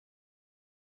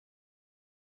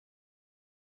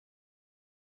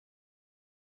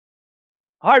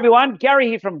Hi, everyone. Gary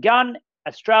here from Gann,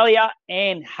 Australia.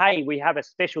 And hey, we have a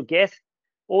special guest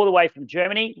all the way from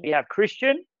Germany. We have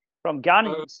Christian from Gann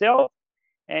himself.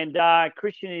 And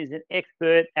Christian is an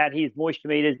expert at his moisture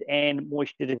meters and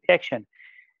moisture detection.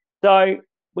 So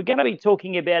we're going to be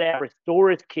talking about our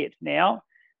Restorers kit now.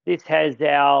 This has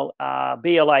our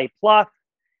BLA Plus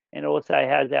and also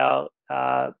has our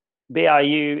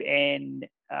BRU and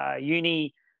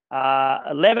Uni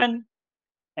 11.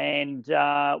 And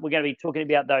we're going to be talking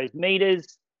about those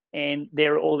meters and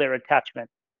all their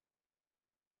attachments.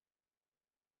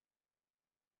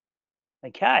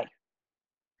 Okay.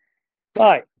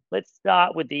 So let's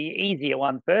start with the easier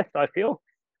one first, I feel.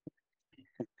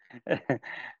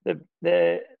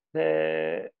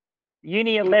 the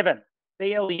Uni 11,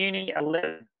 BL Uni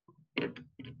 11.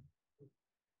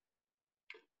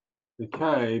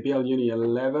 Okay, BL Uni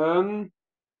 11.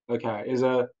 Okay,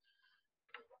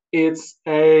 it's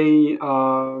a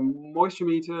moisture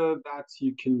meter that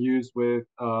you can use with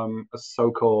a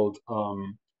so-called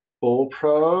ball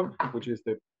probe, which is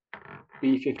the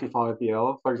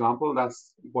B55BL, for example.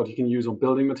 That's what you can use on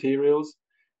building materials.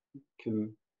 I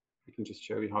can just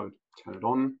show you how to turn it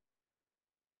on.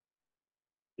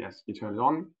 Yes, you turn it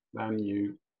on, then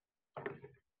you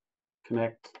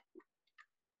connect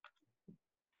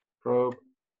probe.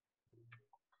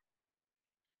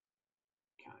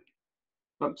 Okay.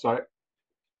 Oh, sorry.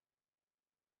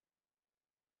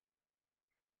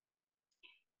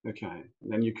 Okay,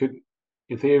 and then you could,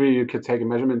 in theory, you could take a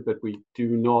measurement, but we do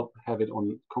not have it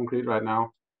on concrete right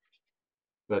now.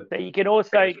 But so you can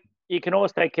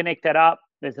also connect that up.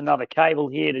 There's another cable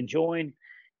here to join.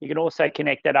 You can also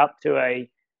connect that up to a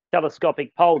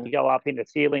telescopic pole to go up into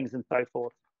ceilings and so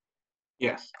forth.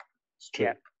 Yes, it's true.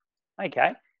 Yeah.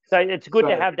 Okay. So it's good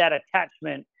to have that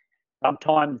attachment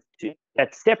sometimes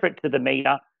that's separate to the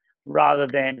meter rather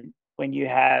than when you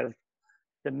have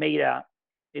the meter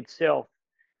itself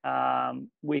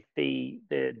with the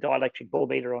dielectric ball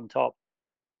meter on top.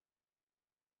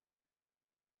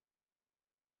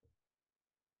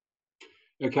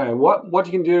 Okay, what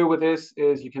you can do with this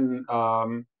is you can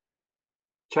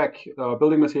check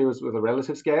building materials with a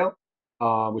relative scale,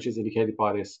 which is indicated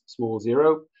by this small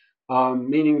 0,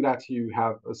 meaning that you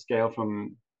have a scale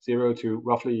from 0 to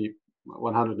roughly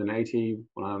 180,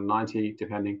 190,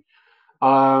 depending.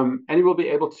 And you will be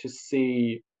able to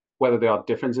see whether there are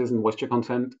differences in moisture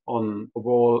content on a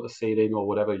wall, a ceiling, or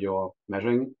whatever you're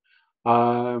measuring.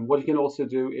 What you can also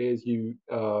do is you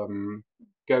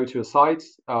go to a site,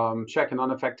 check an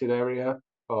unaffected area,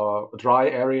 a dry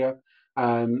area,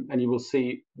 and you will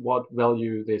see what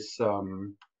value this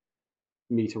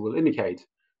meter will indicate.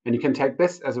 And you can take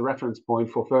this as a reference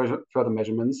point for further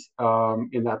measurements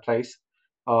in that place,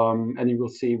 and you will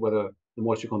see whether the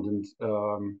moisture content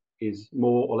is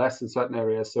more or less in certain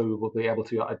areas, so you will be able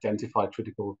to identify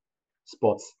critical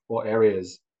spots or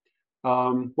areas.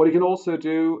 What you can also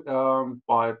do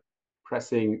by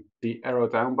pressing the arrow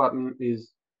down button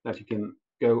is that you can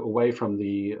go away from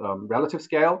the relative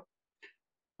scale.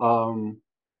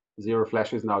 0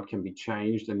 flashes, now it can be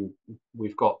changed, and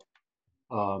we've got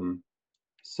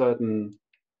certain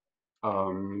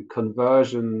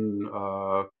conversion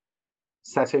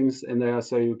settings in there,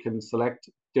 so you can select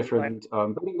different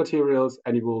building materials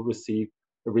and you will receive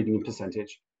a reading in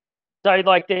percentage. So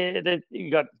like you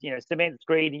got cement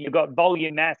screed, and you've got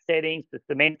volume mass settings for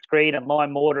cement screed and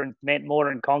lime mortar and cement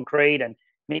mortar and concrete and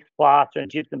mixed plaster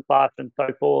and gypsum plaster and so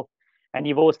forth. And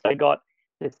you've also got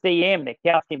the CM, the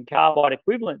calcium carbide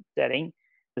equivalent setting,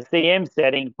 the CM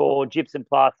setting for gypsum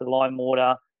plaster, lime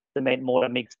mortar, cement mortar,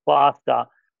 mixed plaster,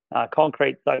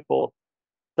 concrete, so forth.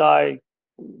 So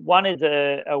one is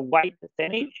a weight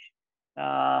percentage,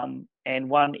 and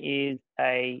one is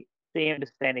a CM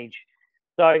percentage.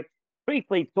 So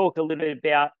briefly talk a little bit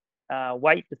about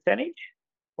weight percentage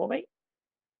for me.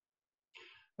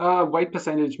 Weight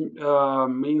percentage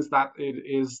means that it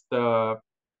is that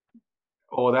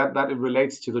it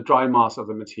relates to the dry mass of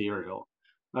the material.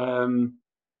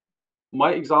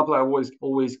 My example I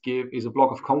always give is a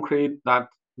block of concrete that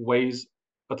weighs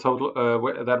a total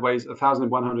that weighs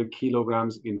 1,100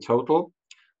 kilograms in total.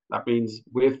 That means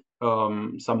with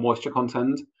some moisture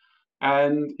content.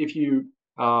 And if you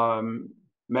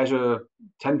measure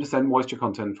 10% moisture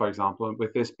content, for example,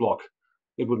 with this block,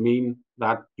 it would mean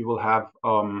that you will have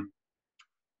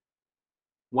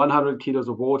 100 kilos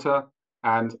of water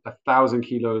and 1,000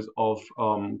 kilos of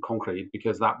concrete,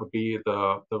 because that would be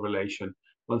the relation.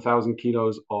 1,000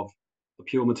 kilos of the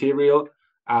pure material,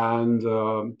 and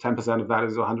 10% of that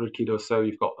is 100 kilos. So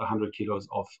you've got 100 kilos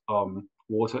of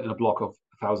water in a block of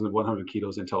 1,100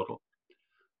 kilos in total.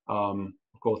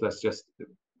 Of course, that's just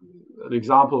an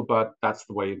example, but that's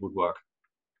the way it would work.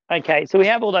 Okay, so we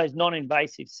have all those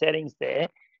non-invasive settings there,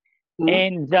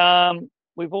 and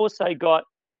we've also got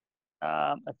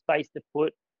a space to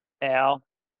put our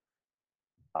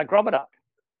hygrometer.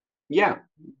 Yeah,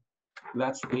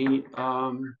 that's the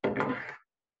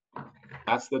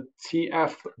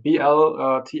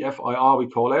TFBL TFIR we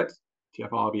call it,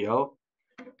 TFRBL.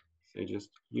 So you just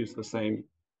use the same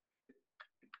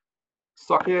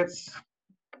sockets.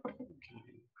 Okay.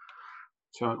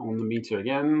 Turn on the meter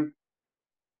again.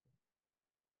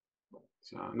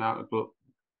 So now it will.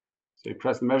 So you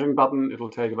press the measuring button. It will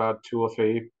take about 2 or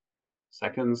 3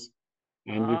 seconds,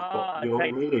 and you've got your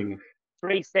reading.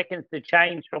 3 seconds to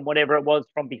change from whatever it was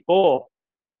from before.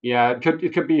 Yeah,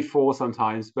 it could be 4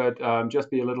 sometimes, but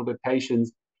just be a little bit patient.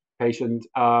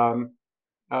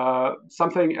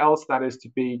 Something else that is to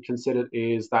be considered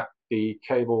is that the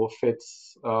cable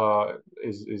fits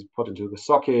is put into the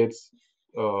socket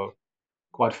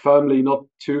quite firmly, not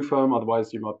too firm,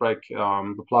 otherwise you might break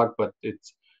the plug. But it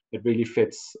really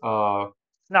fits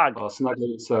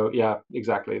snugly. So yeah,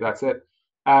 exactly, that's it.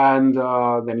 And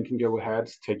then you can go ahead,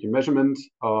 take your measurement.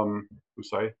 I'm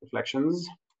sorry, reflections.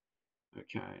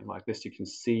 Okay, like this, you can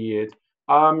see it.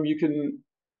 You can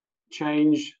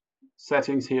change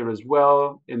settings here as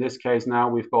well. In this case, now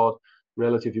we've got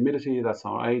relative humidity, that's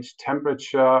our H,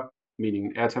 temperature,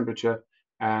 meaning air temperature,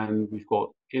 and we've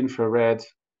got infrared,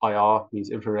 IR means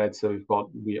infrared, so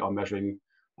we are measuring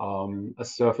a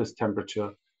surface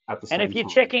temperature at the same time. And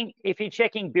if you're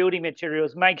checking building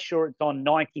materials, make sure it's on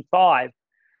 95.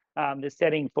 The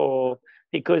setting for,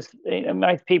 because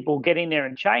most people get in there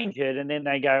and change it, and then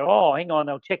they go, oh, hang on,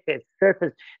 they'll check their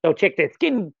surface, they'll check their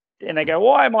skin, and they go,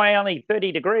 why am I only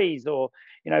 30 degrees? Or,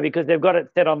 because they've got it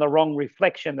set on the wrong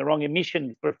reflection, the wrong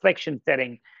emission reflection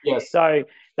setting. Yes. So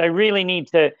they really need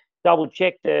to double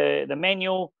check the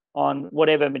manual on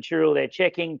whatever material they're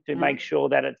checking to make sure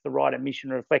that it's the right emission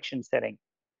reflection setting.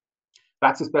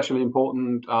 That's especially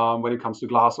important when it comes to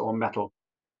glass or metal,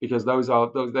 because those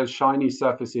shiny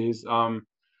surfaces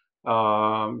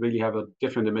really have a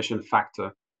different emission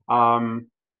factor.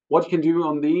 What you can do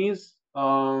on these,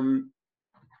 the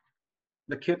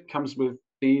kit comes with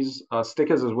these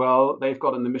stickers as well. They've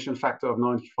got an emission factor of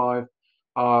 95.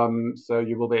 So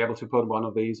you will be able to put one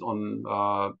of these on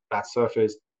that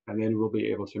surface, and then we'll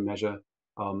be able to measure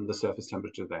the surface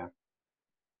temperature there.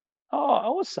 Oh,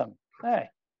 awesome. Hey,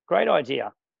 great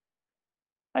idea.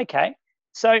 Okay.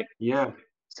 So yeah.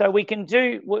 So we can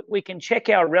check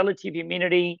our relative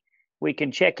humidity, we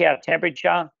can check our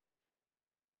temperature,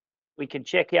 we can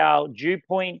check our dew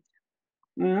point.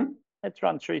 Let's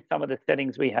run through some of the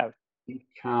settings we have. You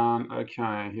can.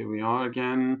 Okay, here we are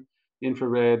again.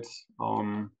 Infrared.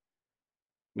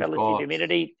 Relative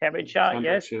humidity, temperature,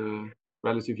 yes.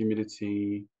 Relative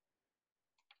humidity,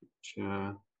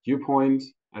 dew point,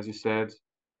 as you said.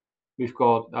 We've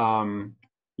got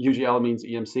UGL means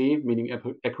EMC, meaning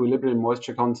equilibrium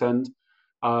moisture content.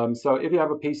 So if you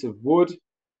have a piece of wood,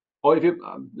 or if you,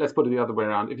 let's put it the other way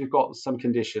around, if you've got some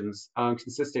conditions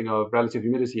consisting of relative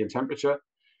humidity and temperature,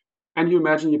 and you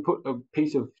imagine you put a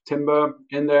piece of timber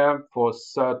in there for a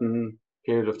certain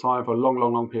period of time, for a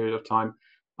long period of time,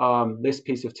 this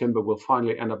piece of timber will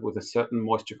finally end up with a certain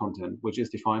moisture content, which is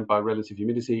defined by relative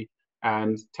humidity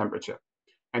and temperature.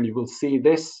 And you will see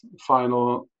this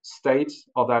final state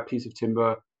of that piece of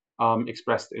timber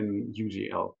expressed in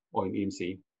UGL or in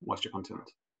EMC, moisture content.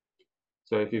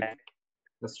 So if you,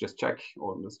 let's just check,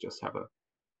 or let's just have a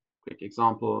quick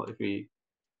example. If we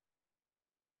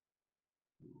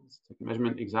let's take a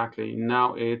measurement exactly,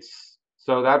 now it's,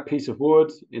 so that piece of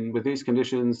wood with these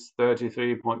conditions,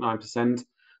 33.9%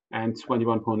 and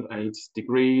 21.8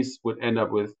 degrees would end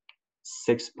up with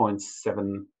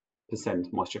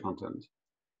 6.7% moisture content.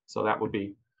 So that would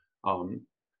be,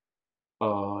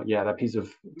 that piece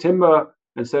of timber.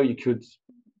 And so you could,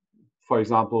 for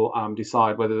example,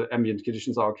 decide whether the ambient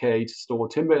conditions are okay to store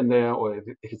timber in there, or if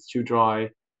it's too dry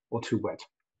or too wet,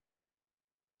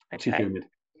 too humid.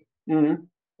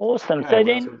 Awesome.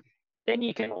 Okay, so then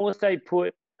you can also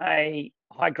put a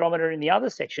hygrometer in the other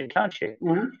section, can't you?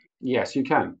 Yes, you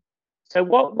can. So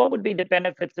what would be the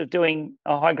benefits of doing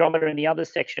a hygrometer in the other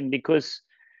section? Because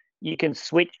you can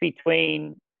switch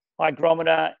between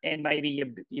hygrometer and maybe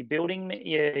your building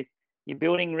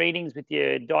readings with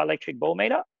your dielectric ball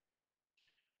meter.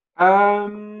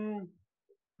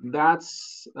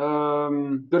 That's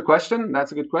good question.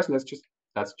 That's a good question.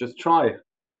 Let's just try.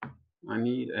 I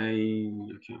need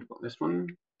okay, I've got this one.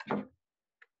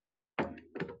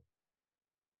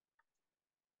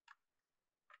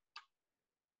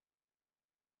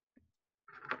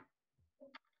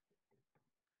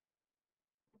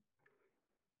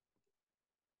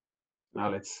 Now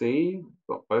let's see.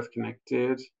 Got both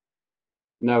connected.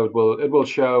 No, it will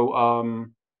show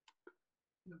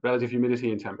relative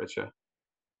humidity and temperature.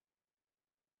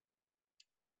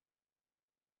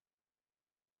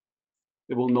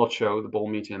 It will not show the ball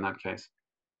meter in that case.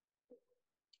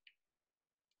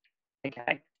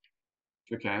 Okay.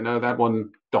 Okay, I know that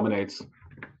one dominates,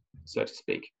 so to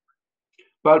speak.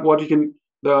 But what you can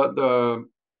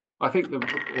I think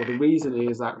the reason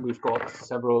is that we've got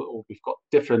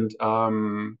different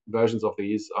versions of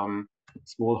these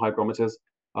small hygrometers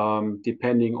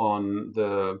depending on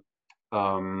the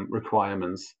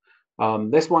requirements.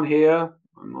 This one here,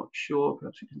 I'm not sure,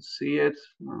 perhaps you can see it,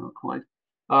 not quite.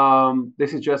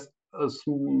 This is just a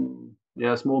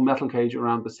small metal cage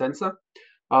around the sensor.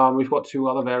 We've got two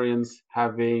other variants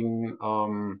having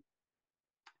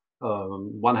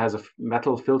one has a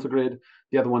metal filter grid,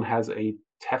 the other one has a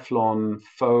Teflon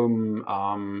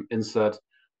foam insert.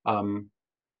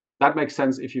 That makes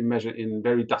sense if you measure in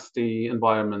very dusty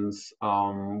environments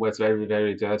where it's very,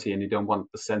 very dirty and you don't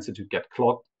want the sensor to get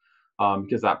clogged,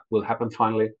 because that will happen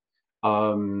finally.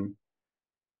 The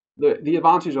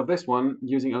advantage of this one,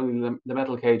 using only the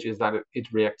metal cage, is that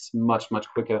it reacts much, much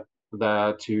quicker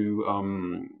there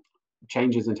to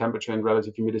changes in temperature and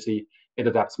relative humidity. It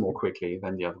adapts more quickly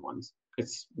than the other ones.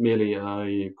 It's merely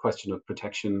a question of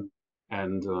protection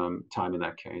and time in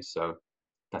that case. So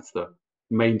that's the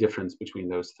main difference between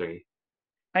those three.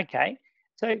 Okay.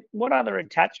 So what other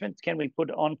attachments can we put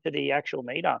onto the actual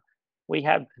meter? We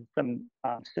have some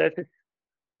surface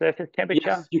temperature.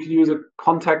 Yes, you can use a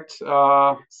contact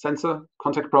sensor,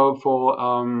 contact probe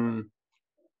for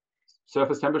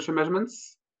surface temperature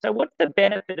measurements. So what's the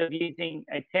benefit of using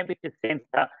a temperature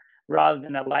sensor rather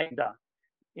than a laser?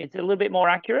 It's a little bit more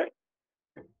accurate?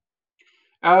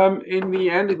 In the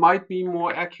end, it might be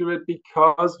more accurate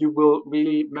because you will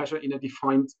really measure in a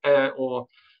defined or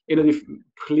in a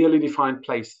clearly defined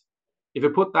place. If you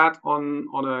put that on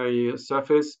a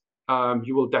surface,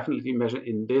 you will definitely measure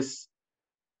in this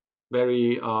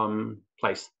very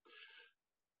place.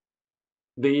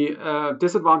 The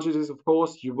disadvantage is, of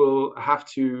course, you will have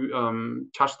to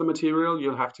touch the material.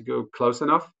 You'll have to go close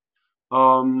enough.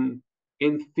 In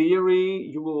theory,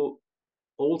 you will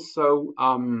also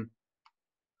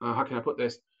how can I put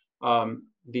this?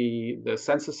 The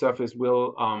sensor surface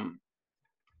will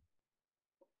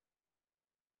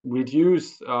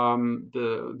reduce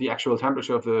the actual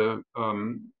temperature of the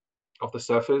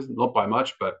surface, not by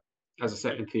much, but as I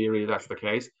said, in theory, that's the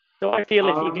case. So I feel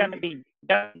if you're going to be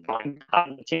on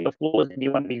timber floors and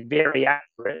you want to be very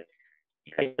accurate,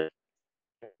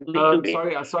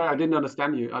 sorry, I didn't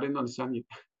understand you.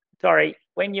 Sorry,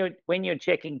 when you're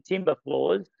checking timber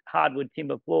floors, hardwood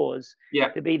timber floors, yeah,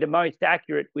 to be the most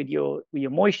accurate with your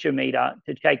moisture meter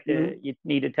to take you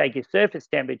need to take your surface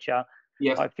temperature.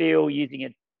 Yes. I feel using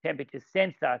a temperature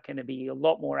sensor can be a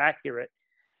lot more accurate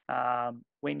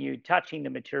when you're touching the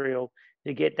material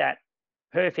to get that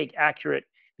perfect accurate,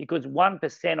 because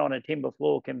 1% on a timber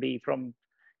floor can be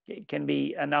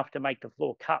enough to make the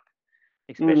floor cup,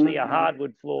 especially a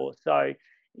hardwood floor. So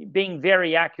being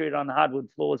very accurate on hardwood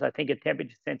floors, I think a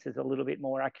temperature sensor is a little bit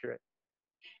more accurate.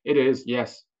 It is,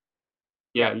 yes.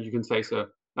 Yeah, you can say so.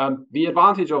 The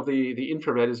advantage of the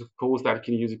infrared is, of course, that you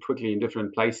can use it quickly in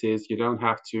different places. You don't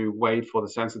have to wait for the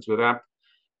sensor to adapt.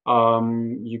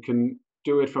 You can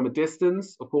do it from a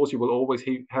distance. Of course, you will always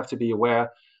have to be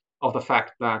aware of the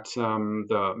fact that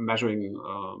the measuring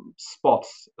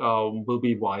spots will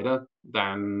be wider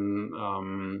than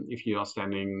if you are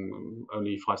standing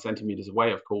only 5 centimeters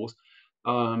away, of course.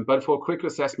 But for quick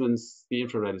assessments, the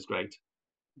infrared is great.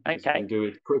 Okay. You can do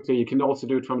it quickly. You can also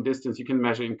do it from a distance. You can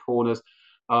measure in corners,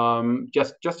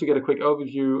 just to get a quick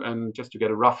overview and just to get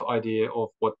a rough idea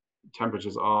of what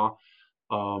temperatures are.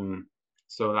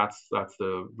 So that's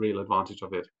the real advantage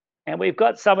of it. And we've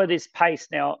got some of this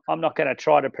paste now. I'm not going to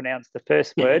try to pronounce the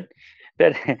first word,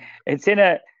 but it's in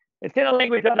a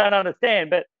language I don't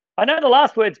understand. But I know the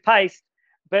last word's paste.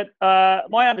 But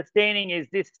my understanding is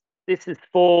this is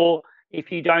for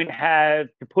if you don't have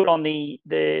to put on the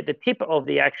tip of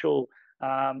the actual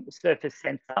surface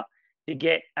sensor to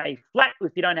get a flat,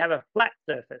 if you don't have a flat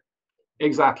surface.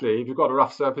 Exactly. If you've got a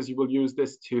rough surface, you will use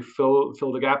this to fill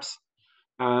the gaps.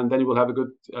 And then you will have a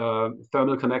good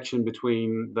thermal connection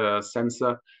between the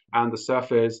sensor and the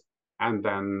surface, and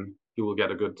then you will get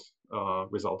a good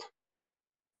result.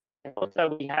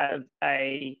 Also, we have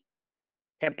a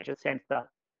temperature sensor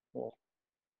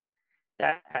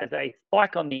that has a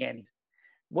spike on the end.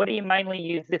 What do you mainly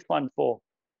use this one for?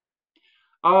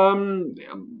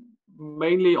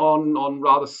 Mainly on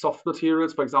rather soft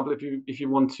materials. For example, if you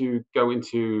want to go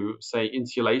into, say,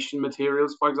 insulation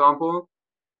materials, for example,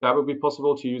 that would be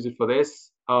possible to use it for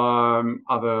this.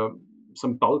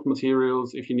 Some bulk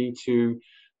materials if you need to.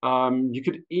 You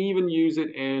could even use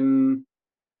it in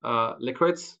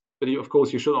liquids, but of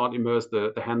course you should not immerse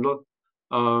the handle.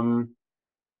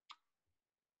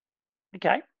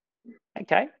 Okay.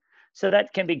 So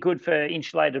that can be good for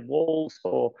insulated walls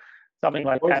or something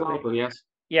like For that. example, yes.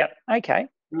 Yeah. Okay.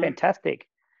 Fantastic.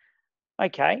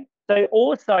 Okay. So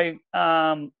also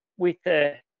with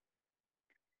the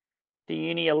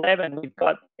Uni 11, we've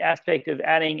got the aspect of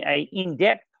adding a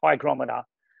in-depth hygrometer.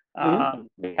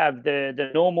 We have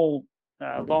the normal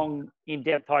long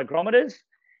in-depth hygrometers,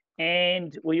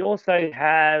 and we also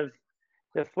have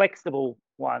the flexible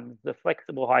ones, the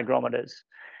flexible hygrometers.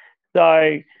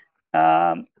 So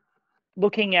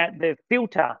looking at the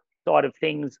filter side of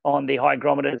things on the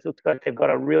hygrometers, looks like they've got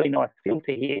a really nice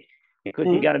filter here, because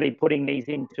you're going to be putting these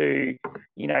into,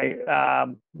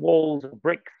 walls or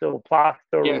bricks or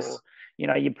plaster, or,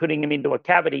 you're putting them into a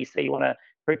cavity. So you want to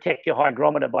protect your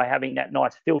hygrometer by having that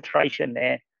nice filtration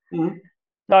there.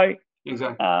 So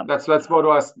exactly, that's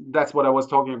what I was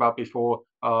talking about before.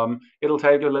 It'll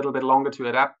take a little bit longer to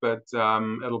adapt, but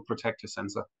it'll protect your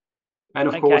sensor. And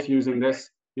of course, using this,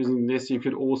 you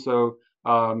could also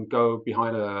go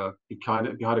behind a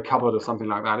cupboard or something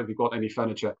like that. If you've got any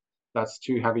furniture that's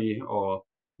too heavy, or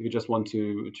you just want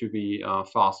to be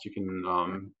fast, you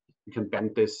can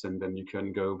bend this, and then you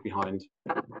can go behind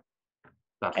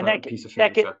that piece of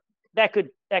furniture.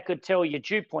 That could tell your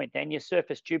dew point. Then your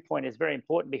surface dew point is very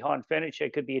important behind furniture.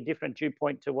 It could be a different dew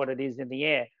point to what it is in the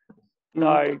air.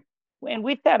 So, and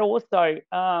with that also,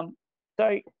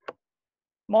 so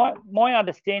my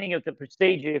understanding of the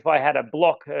procedure, if I had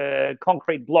a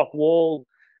concrete block wall,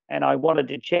 and I wanted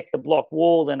to check the block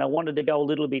wall, and I wanted to go a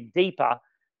little bit deeper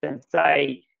than,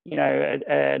 say,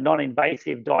 a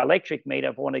non-invasive dielectric meter,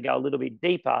 if I want to go a little bit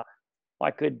deeper,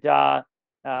 I could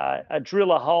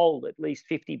drill a hole at least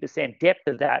 50% depth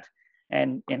of that,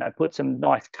 and put some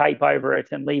nice tape over it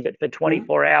and leave it for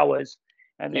 24 hours.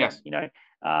 And then,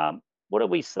 what do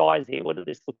we size here? What does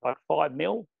this look like? 5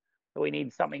 mil? So we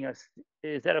need something.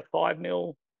 Is that a 5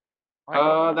 mil?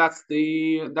 That's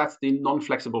the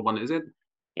non-flexible one, is it?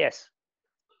 Yes.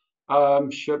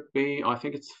 Should be. I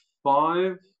think it's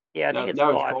 5. Yeah, I think it's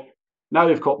 5. Now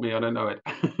you've caught me. I don't know it.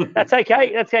 That's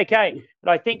okay. That's okay.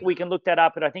 But I think we can look that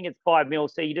up. But I think it's 5 mil.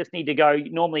 So you just need to go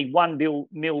normally 1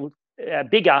 mil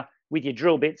bigger with your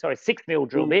drill bit. Sorry, 6 mil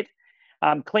drill bit.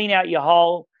 Clean out your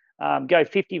hole. Go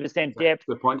 50% depth.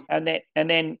 Good point. And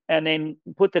then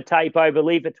put the tape over.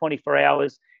 Leave it 24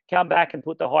 hours. Come back and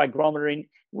put the hygrometer in.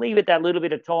 Leave it that little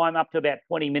bit of time, up to about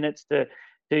 20 minutes to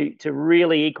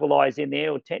really equalize in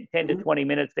there, or 10 to 20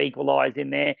 minutes to equalize in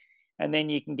there. And then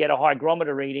you can get a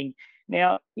hygrometer reading.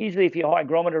 Now, usually if your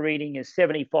hygrometer reading is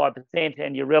 75%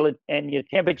 and your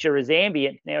temperature is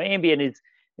ambient, now ambient is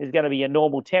going to be a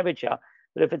normal temperature,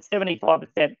 but if it's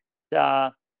 75%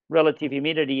 relative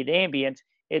humidity at ambient,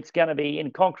 it's going to be,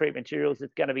 in concrete materials,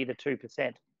 it's going to be the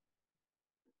 2%.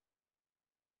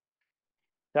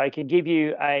 So it can give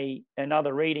you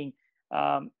another reading.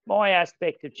 My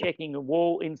aspect of checking the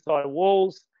wall, inside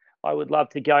walls, I would love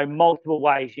to go multiple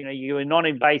ways. You are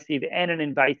non-invasive and an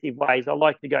invasive ways. I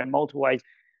like to go multiple ways.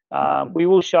 We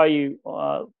will show you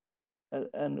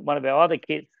in one of our other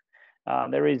kits.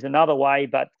 There is another way,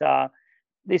 but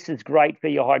this is great for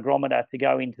your hygrometer to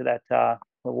go into that the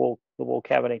wall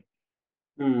cavity.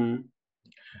 And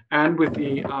with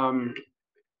the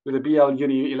BL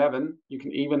Uni 11, you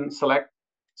can even select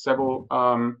several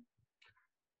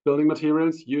building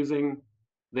materials using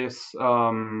this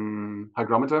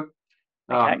hygrometer.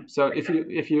 So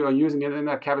if you are using it in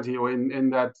that cavity or in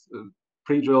that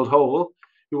pre-drilled hole,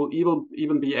 you will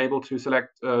even be able to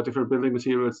select different building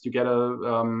materials to get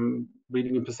a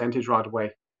reading in percentage right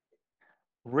away.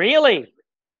 Really?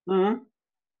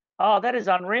 Oh, that is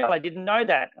unreal. I didn't know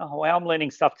that. Oh, wow, I'm learning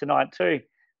stuff tonight too.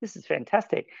 This is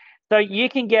fantastic. So you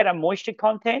can get a moisture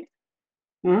content?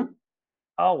 Oh,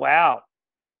 wow.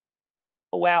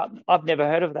 Oh, wow. I've never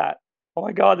heard of that. Oh,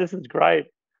 my God, this is great.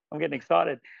 I'm getting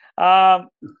excited.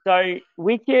 So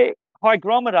with your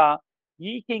hygrometer,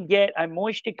 you can get a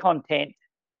moisture content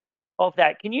of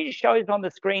that. Can you just show us on the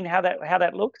screen how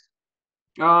that looks?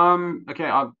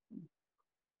 Okay.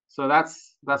 So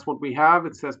that's what we have.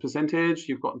 It says percentage.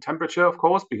 You've got temperature, of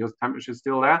course, because temperature is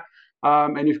still there.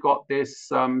 And you've got this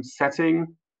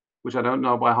setting, which I don't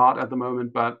know by heart at the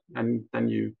moment, and then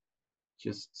you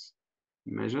just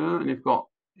measure, and you've got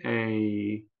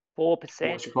a 4%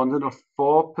 moisture content of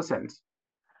 4%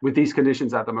 with these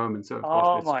conditions at the moment. So of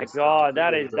course, my God,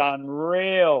 that is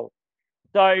unreal.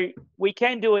 So we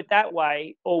can do it that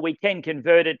way, or we can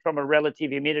convert it from a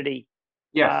relative humidity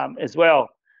as well.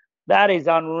 That is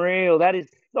unreal. That is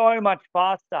so much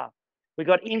faster. We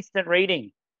got instant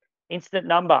reading, instant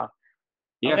number. I'm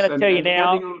Yes, going to tell you and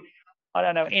now, depending on I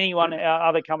don't know anyone,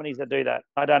 other companies that do that.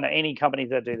 I don't know any companies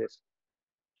that do this.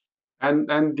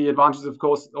 and the advantage, of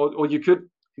course, or you could,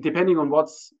 depending on what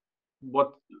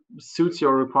suits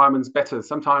your requirements better.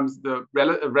 Sometimes the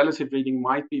relative reading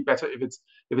might be better if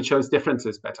it shows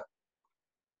differences better.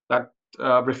 That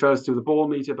refers to the ball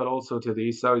meter, but also to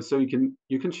these. So you can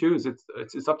choose.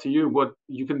 It's up to you. What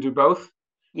you can do both, and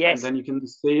Yes. then you can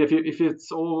see if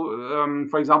it's all.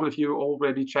 For example, if you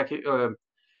already check it,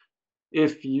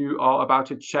 if you are about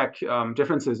to check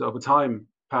differences over time,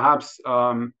 perhaps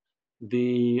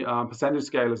the percentage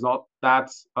scale is not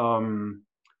that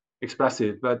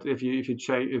expressive. But if you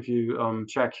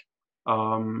check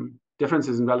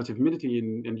differences in relative humidity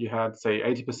and you had say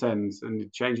 80% and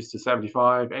it changes to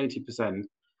 75, 80%,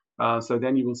 so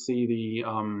then you will see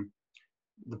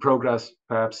the progress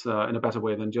perhaps in a better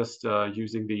way than just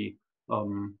using the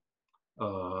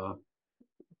uh,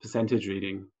 percentage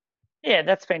reading. Yeah,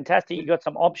 that's fantastic. You got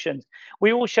some options.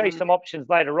 We will show you some options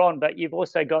later on, but you've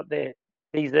also got these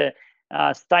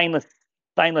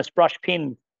stainless brush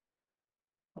pins,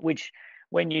 which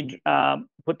when you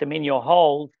put them in your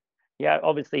holes, you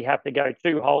obviously have to go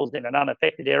 2 holes in an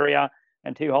unaffected area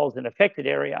and 2 holes in an affected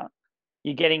area.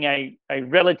 You're getting a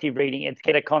relative reading. It's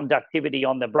get a conductivity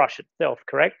on the brush itself,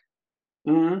 correct?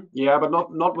 Yeah, but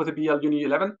not with a BL Uni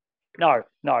 11. No,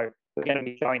 we're going to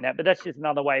be showing that, but that's just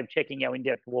another way of checking our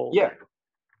in-depth walls. Yeah,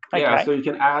 yeah. Okay. So you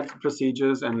can add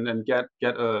procedures and get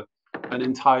an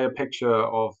entire picture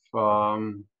of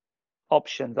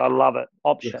Options. I love it.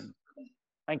 Options. Yes.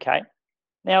 Okay.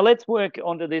 Now let's work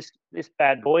onto this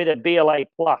bad boy, the BLA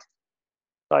Plus.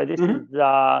 So this is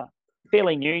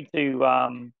fairly new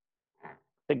to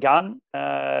Gann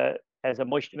as a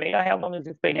moisture meter. How long has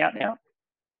this been out now?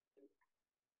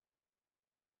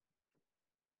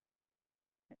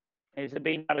 Has it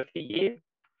been out a few years?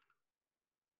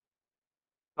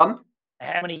 Done.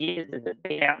 How many years has it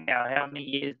been out now? How many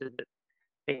years has it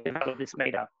been developed, this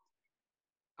meter?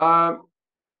 Not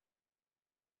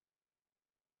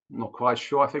quite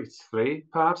sure. I think it's 3,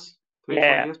 perhaps 3 or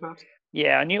 4 years, perhaps.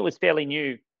 Yeah, I knew it was fairly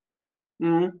new.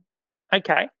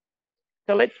 Okay,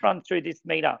 so let's run through this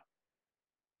meter.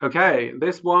 Okay,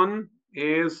 this one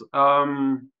is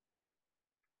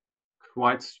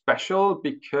quite special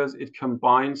because it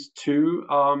combines 2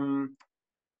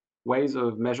 ways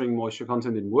of measuring moisture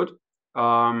content in wood.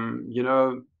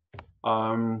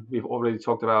 We've already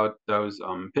talked about those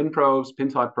pin probes,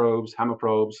 pin-type probes, hammer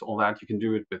probes, all that. You can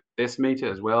do it with this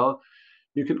meter as well.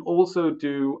 You can also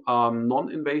do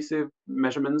non-invasive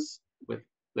measurements with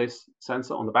this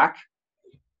sensor on the back.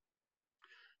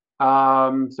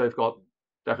 So you've got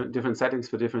different settings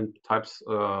for different types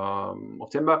of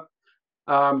timber.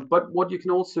 But what you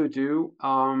can also do,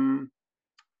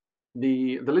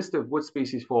 the list of wood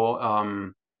species for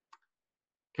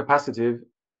capacitive,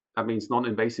 that means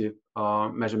non-invasive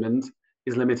measurement,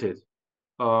 is limited.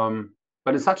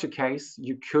 But in such a case,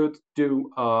 you could do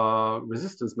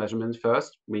resistance measurement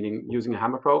first, meaning using a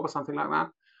hammer probe or something like that.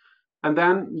 And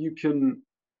then you can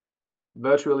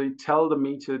virtually tell the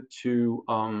meter to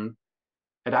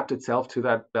adapt itself to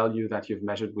that value that you've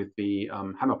measured with the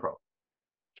hammer probe.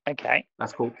 Okay.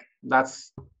 That's cool. I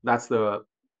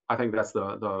think that's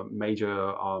the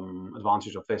major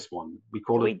advantage of this one. We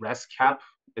call it res cap,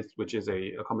 which is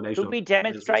a combination. Could we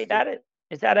demonstrate that?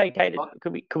 Is that okay?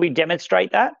 Could we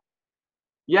demonstrate that?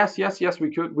 Yes, we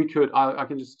could. I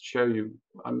can just show you.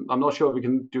 I'm not sure if we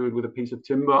can do it with a piece of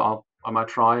timber. I might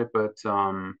try, but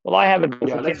well, I have a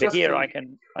piece of timber here. I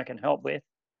can help with.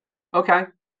 Okay.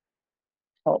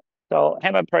 So I'll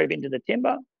hammer probe into the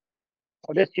timber.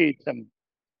 I'll just use some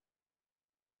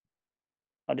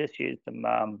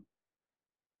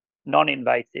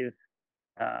non-invasive,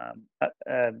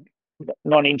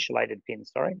 non-insulated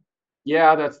pins. Sorry.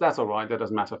 Yeah, that's all right. That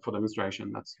doesn't matter for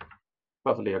demonstration. That's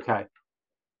perfectly okay.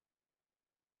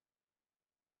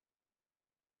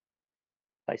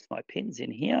 Place my pins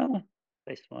in here.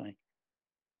 Place my.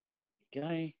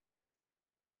 Okay.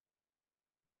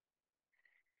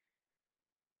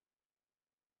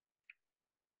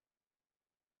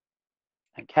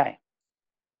 Okay.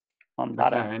 On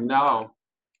button. Okay.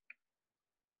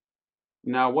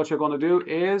 Now what you're going to do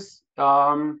is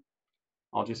I'll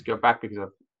just go back because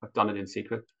I've done it in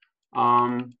secret.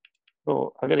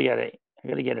 Oh, I gotta get it. I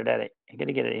gotta get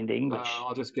it into English.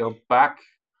 I'll just go back.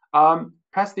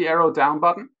 Press the arrow down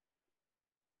button.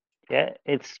 Yeah,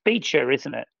 it's feature,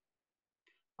 isn't it?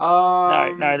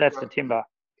 No, that's the timber.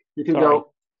 You can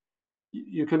go.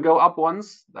 You can go up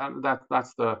once.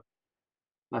 That's the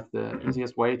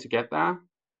easiest way to get there.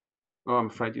 Oh, I'm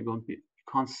afraid you won't be.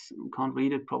 You can't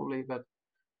read it probably, but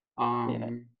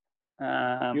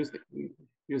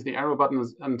use the arrow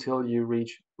buttons until you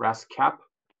reach RAS cap.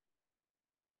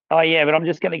 Oh yeah, but I'm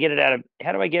just going to get it out of.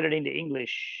 How do I get it into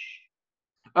English?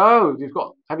 Oh,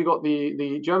 have you got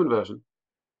the German version?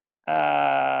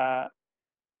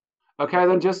 Okay,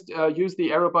 then just use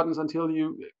the arrow buttons until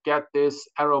you get this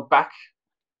arrow back.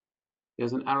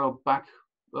 There's an arrow back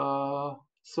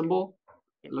symbol.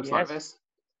 It looks like this.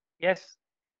 Yes.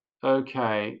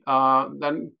 Okay.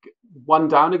 Then one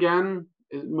down again.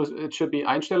 It should be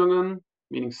Einstellungen,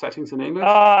 meaning settings in English.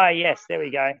 Ah, yes. There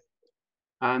we go.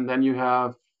 And then you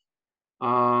have,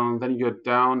 then you go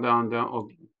down, down, down, or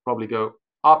probably go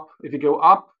up. If you go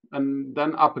up and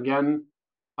then up again,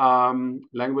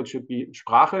 language should be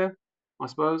Sprache, I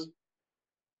suppose.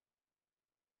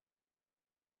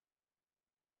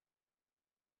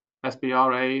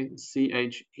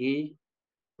 SBRACHE.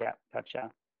 Yeah,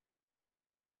 gotcha.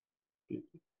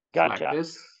 Select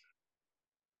this.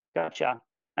 Gotcha.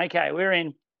 Okay, we're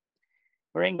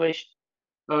English.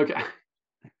 Okay.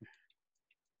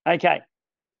 Okay.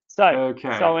 So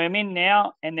I'm in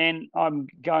now, and then I've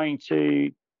got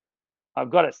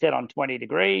it set on 20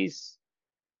 degrees.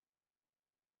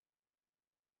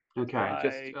 Okay, so,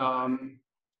 just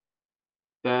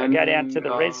then go down to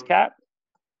the res cap.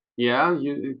 Yeah,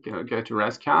 you go to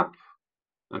res cap.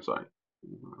 I'm sorry.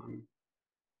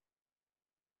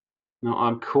 Now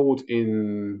I'm caught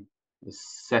in the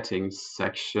settings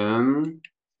section.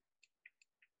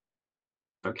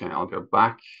 Okay, I'll go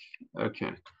back.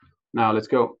 Okay, now let's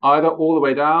go either all the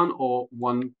way down or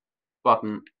one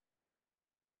button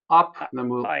up. Then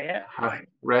we'll have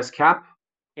res cap.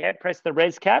 Yeah, press the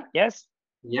res cap. Yes.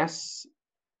 Yes.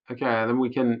 Okay, then we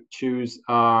can choose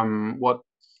what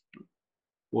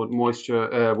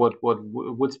moisture, what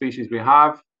wood species we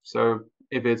have. So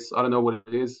if it's, I don't know what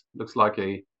it is, looks like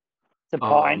a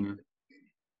pine.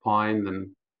 Pine,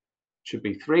 then should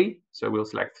be 3. So we'll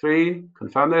select 3,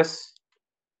 confirm this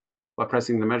by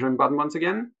pressing the measuring button once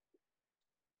again.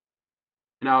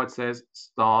 Now it says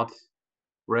start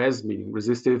res, meaning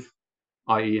resistive,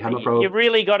 i.e. hammer probe. You've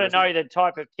really got to know the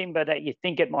type of timber that you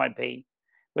think it might be,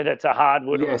 whether it's a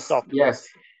hardwood or a softwood. Yes.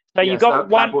 So you've got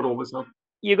that would always help.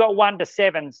 You got 1 to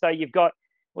 7. So you've got,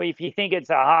 well, if you think it's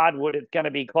a hardwood, it's going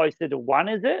to be closer to 1,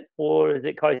 is it, or is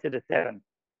it closer to 7?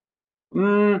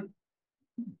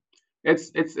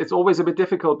 It's always a bit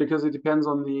difficult because it depends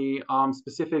on the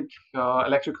specific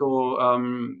electrical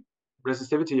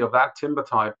resistivity of that timber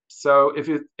type. So if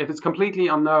it's completely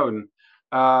unknown,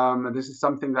 and this is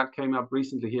something that came up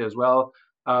recently here as well,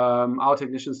 our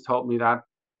technicians told me that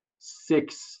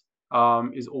 6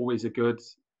 is always a good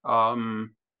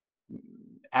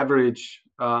average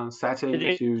setting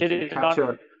to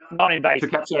capture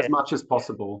as much as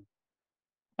possible.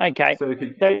 Okay, so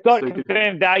it's got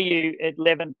confirmed value at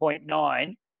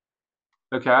 11.9.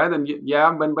 Okay, then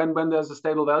when there's a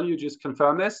stable value, just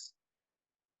confirm this.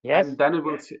 Yes. And then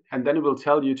it will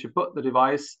tell you to put the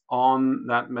device on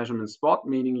that measurement spot,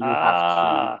 meaning you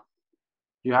have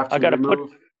to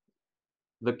remove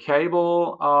the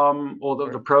cable or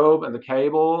the probe and the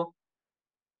cable.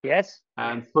 Yes.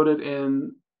 And put it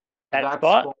in that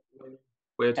spot.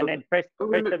 Where and then press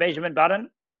the measurement button.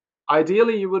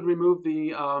 Ideally, you would remove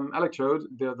the electrode,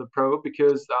 the probe,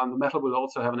 because the metal will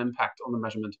also have an impact on the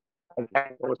measurement.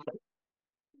 Okay.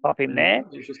 Pop in there.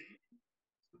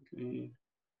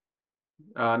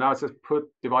 Now it says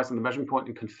put device on the measuring point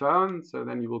and confirm. So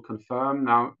then you will confirm.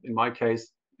 Now, in my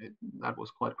case, that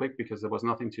was quite quick because there was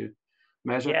nothing to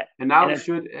measure. Yeah. And now it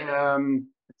should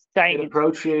it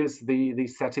approaches the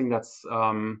setting that's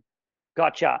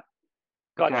Gotcha.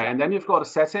 Okay, and then you've got a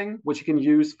setting which you can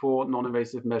use for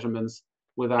non-invasive measurements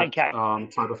with that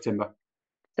type of timber.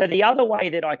 So the other way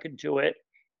that I could do it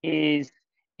is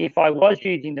if I was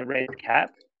using the res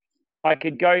cap, I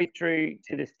could go through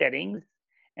to the settings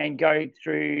and go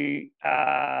through,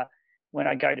 when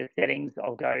I go to settings,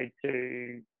 I'll go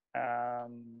to,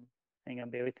 hang on,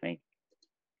 bear with me.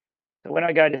 So when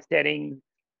I go to settings,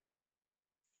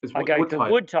 I go to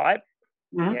wood type,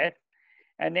 yes.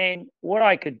 And then what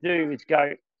I could do is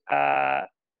go,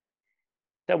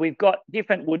 so we've got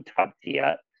different wood types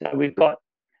here. So we've got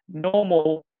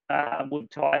normal wood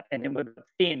type, and then we've got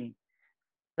thin.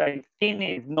 So thin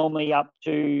is normally up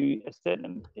to a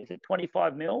certain, is it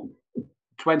 25 mil?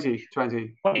 20.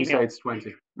 You say it's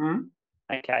 20.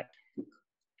 Okay.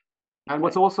 And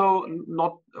what's also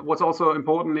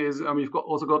important is you've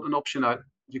also got an option that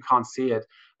you can't see it,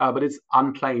 but it's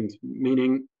unplaned,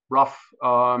 meaning rough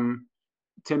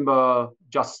timber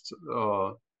just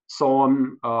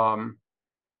sawn,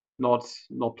 not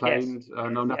Yes. planed,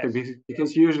 no nothing,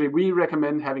 because usually we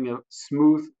recommend having a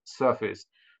smooth surface,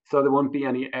 so there won't be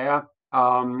any air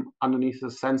underneath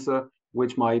the sensor,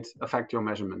 which might affect your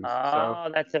measurements. Oh,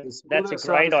 So that's the a smoother great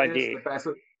surface is, idea. the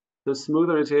better. The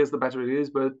smoother it is, the better it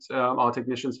is. But our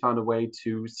technicians found a way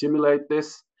to simulate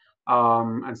this,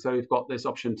 and so you've got this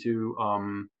option to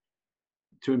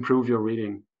improve your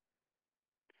reading.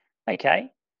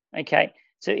 Okay. Okay.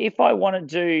 So if I want to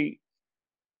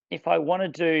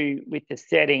do with the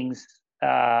settings,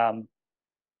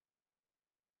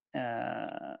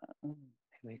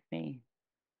 with me.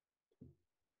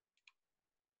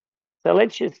 So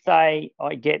let's just say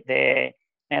I get there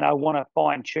and I want to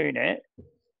fine tune it.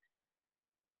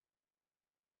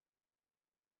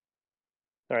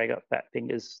 Sorry, I got fat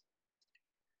fingers.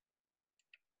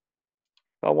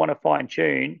 If I want to fine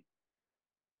tune.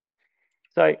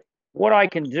 So what I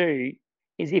can do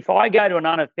is if I go to an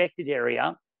unaffected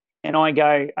area and I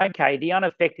go, okay, the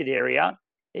unaffected area,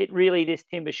 this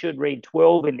timber should read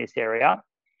 12 in this area.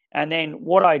 And then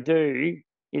what I do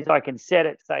is I can set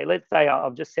it, let's say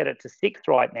I've just set it to 6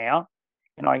 right now,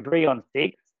 and I agree on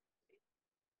 6.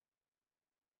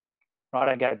 Right,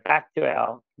 I go back to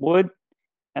our wood,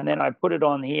 and then I put it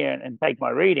on here and take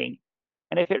my reading.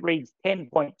 And if it reads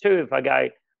 10.2, if I go,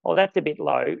 oh, that's a bit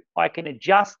low, I can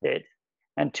adjust it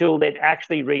until it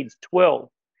actually reads 12.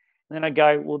 And then I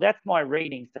go, well, that's my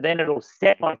reading. So then it'll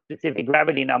set my specific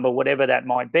gravity number, whatever that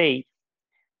might be.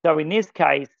 So in this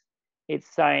case, it's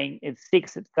saying it's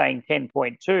 6, it's saying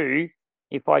 10.2.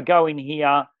 If I go in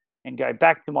here and go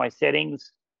back to my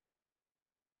settings,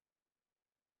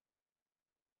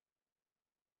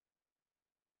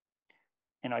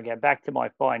 and I go back to my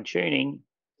fine tuning,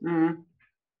 Mm.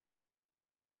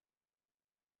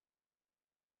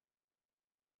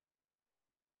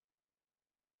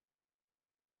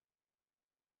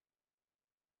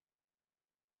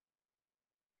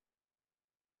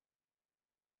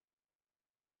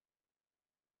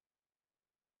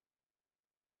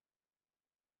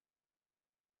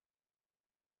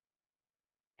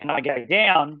 and I go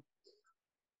down,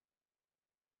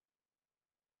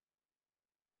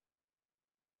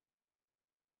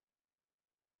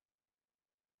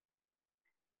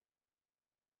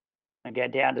 I go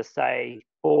down to say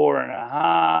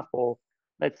 4.5, or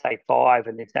let's say 5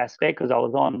 in this aspect, because I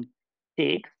was on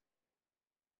 6.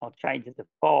 I'll change it to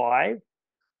 5,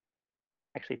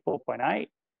 actually 4.8.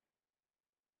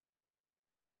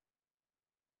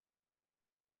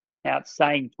 Now it's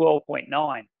saying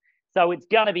 12.9. So it's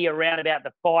going to be around about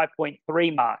the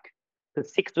 5.3 mark. The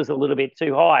 6 was a little bit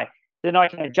too high. Then I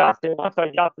can adjust it. Once I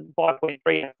adjust it to 5.3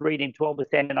 and reading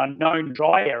 12% in a known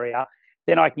dry area,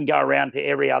 then I can go around to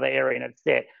every other area and it's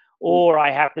set. Or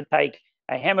I have to take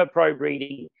a hammer probe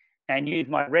reading and use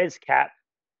my res cap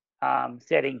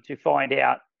setting to find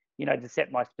out, to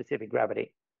set my specific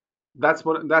gravity. That's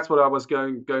what I was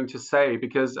going to say,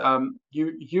 because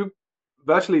you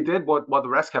virtually did what the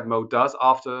ResCap mode does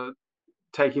after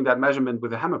taking that measurement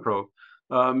with a hammer probe.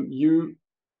 You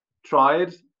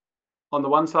tried on the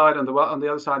one side and on the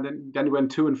other side, then you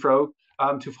went to and fro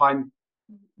to find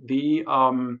the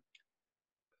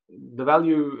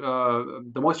value,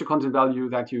 the moisture content value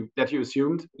that you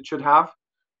assumed it should have.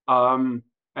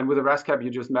 And with a ResCap, you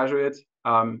just measure it,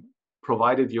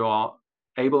 provided you're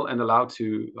able and allowed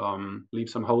to leave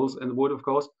some holes in the wood, of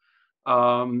course.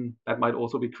 That might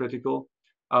also be critical.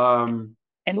 And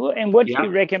what Yeah. you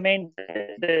recommend?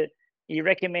 You're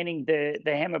recommending the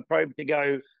hammer probe to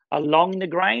go along the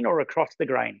grain or across the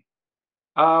grain?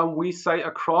 We say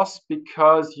across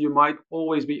because you might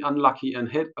always be unlucky and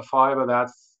hit a fiber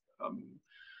that's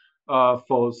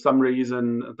for some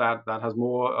reason that has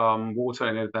more water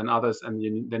in it than others,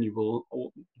 and then you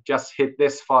will just hit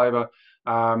this fiber.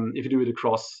 If you do it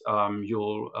across,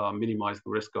 you'll minimize the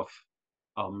risk of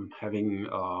having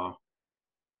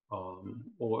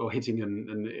or hitting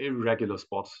an irregular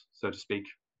spot, so to speak.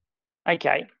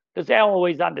 Okay, because our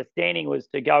always understanding was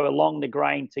to go along the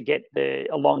grain to get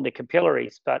along the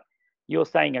capillaries, but you're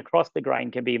saying across the grain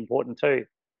can be important too.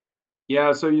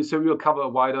 Yeah, so you'll cover a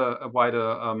wider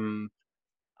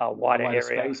area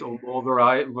space or more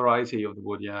variety of the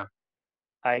wood. Yeah.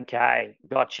 Okay,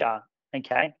 gotcha.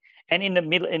 Okay, and in the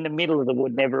middle of the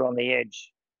wood, never on the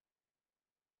edge.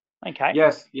 Okay.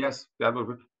 Yes, that will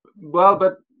be well,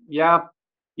 but yeah,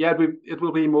 it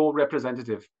will be more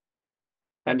representative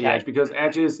than the edge, because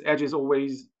edge is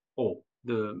always,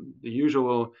 the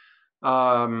usual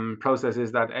process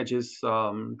is that edges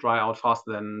dry out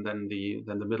faster than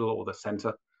the middle or the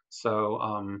center. So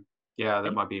yeah,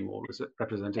 that might be more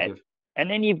representative. And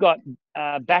then you've got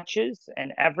batches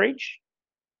and average.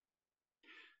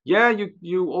 Yeah,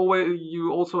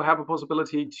 you also have a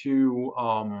possibility to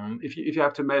if you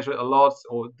have to measure a lot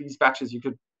or these batches, you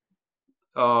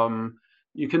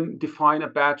can define a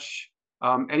batch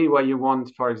any way you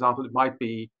want. For example, it might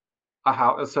be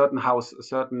a certain house, a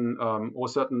certain or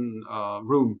certain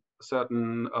room,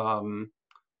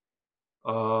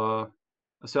 uh,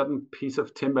 a certain piece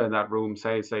of timber in that room,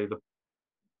 say the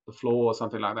floor or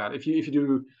something like that. If you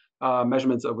do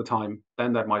measurements over time,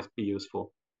 then that might be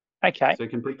useful. Okay. So you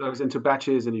can put those into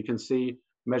batches, and you can see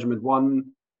measurement 1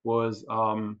 was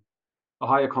a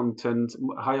higher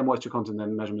moisture content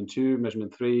than measurement 2,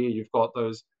 measurement 3. You've got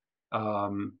those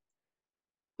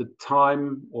the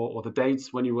time or the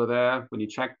dates when you were there, when you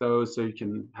check those, so you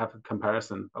can have a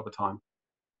comparison over time.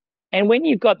 And when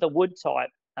you've got the wood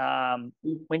type, Mm.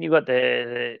 when you've got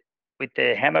with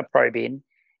the hammer probe in,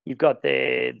 you've got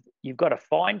a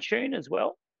fine tune as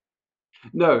well.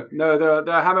 No,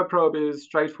 the hammer probe is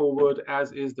straightforward,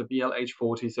 as is the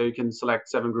BL-H40. So you can select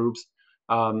 7 groups.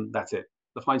 That's it.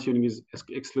 The fine tuning is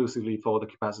exclusively for the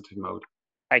capacitive mode.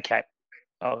 Okay.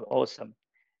 Oh, awesome.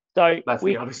 So That's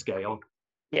the other scale.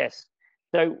 yes.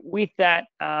 So with that,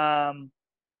 and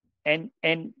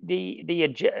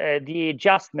the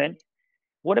adjustment.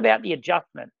 What about the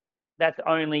adjustment? That's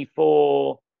only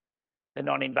for the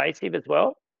non-invasive as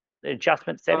well. The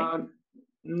adjustment setting.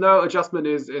 No, adjustment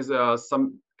is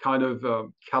some kind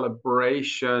of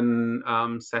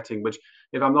calibration setting, which,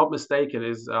 if I'm not mistaken,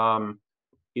 is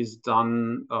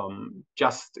done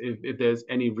just if there's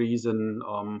any reason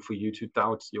for you to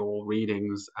doubt your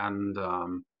readings, and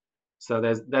so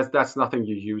that's nothing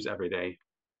you use every day.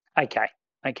 Okay.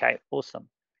 Okay. Awesome.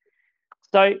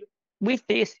 So with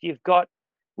this,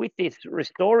 with this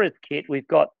restorers kit, we've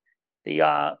got the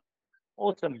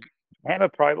awesome hammer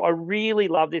probe. I really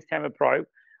love this hammer probe.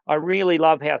 I really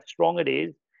love how strong it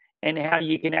is and how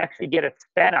you can actually get a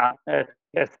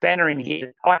spanner in here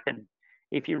to tighten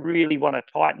if you really want to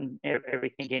tighten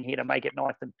everything in here to make it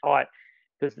nice and tight,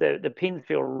 because the pins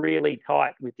feel really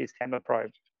tight with this hammer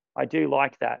probe. I do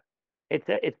like that.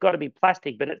 It's got to be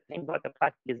plastic, but it seems like the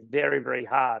plastic is very, very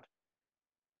hard.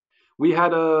 We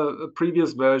had a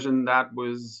previous version that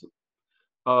was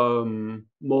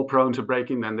more prone to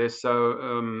breaking than this.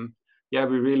 So yeah,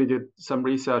 we really did some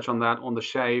research on that, on the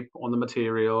shape, on the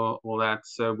material, all that.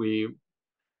 So we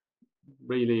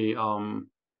really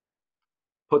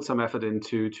put some effort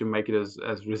into to make it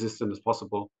as resistant as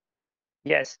possible.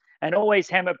 Yes, and always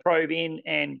hammer probe in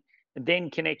and then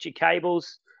connect your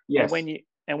cables. Yes.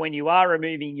 And when you are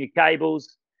removing your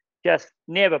cables, just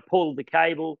never pull the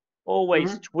cable.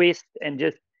 Always twist and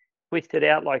just twist it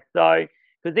out like so.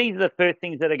 Because these are the first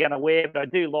things that are going to wear. But I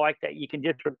do like that you can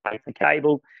just replace the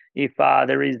cable if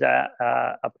there is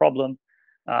a problem.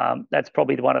 That's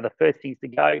probably one of the first things to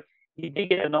go. You do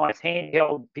get a nice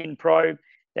handheld pin probe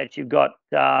that you've got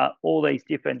all these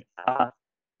different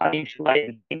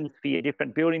uninsulated pins for your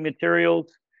different building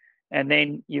materials, and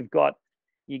then you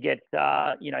get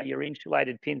your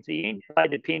insulated pins. The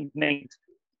insulated pins means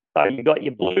so you've got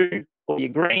your blue or your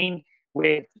green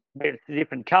where it's a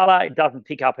different color. It doesn't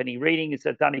pick up any reading, so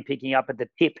it's only picking up at the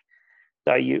tip.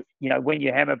 So when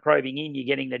you're hammer probing in, you're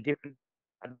getting the different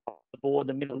the board,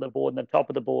 the middle of the board, and the top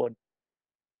of the board.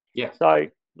 Yeah. So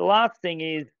the last thing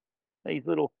is these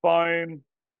little foam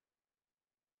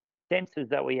sensors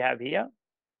that we have here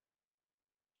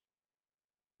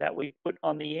that we put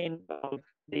on the end of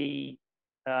the,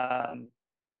 if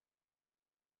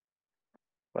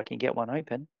I can get one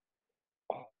open.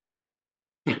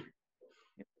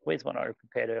 Where's one I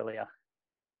prepared earlier?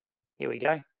 Here we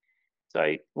go.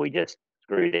 So we just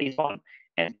screw these on,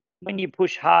 and when you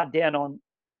push hard down on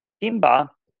timber,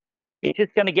 it's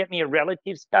just going to get me a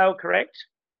relative scale, correct?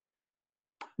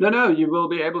 No, you will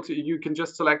be able to. You can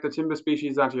just select the timber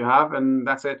species that you have, and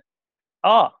that's it.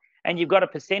 Oh, and you've got a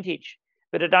percentage,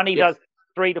 but it only Yes. does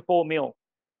 3 to 4 mil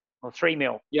or 3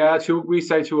 mil. Yeah, we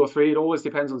say 2 or 3. It always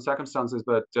depends on circumstances,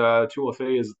 but 2 or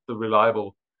 3 is the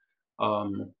reliable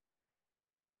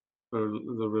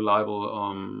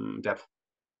depth,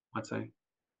 I'd say.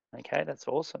 Okay, that's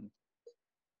awesome.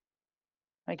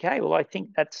 Okay, well, I think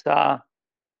that's the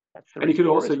And you could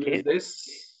also kit. use this.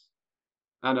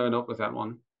 No, not with that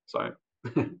one. Sorry.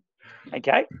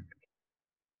 Okay.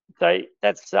 So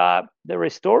that's the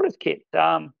restorers kit.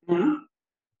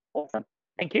 Awesome.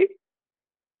 Thank you.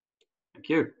 Thank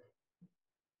you.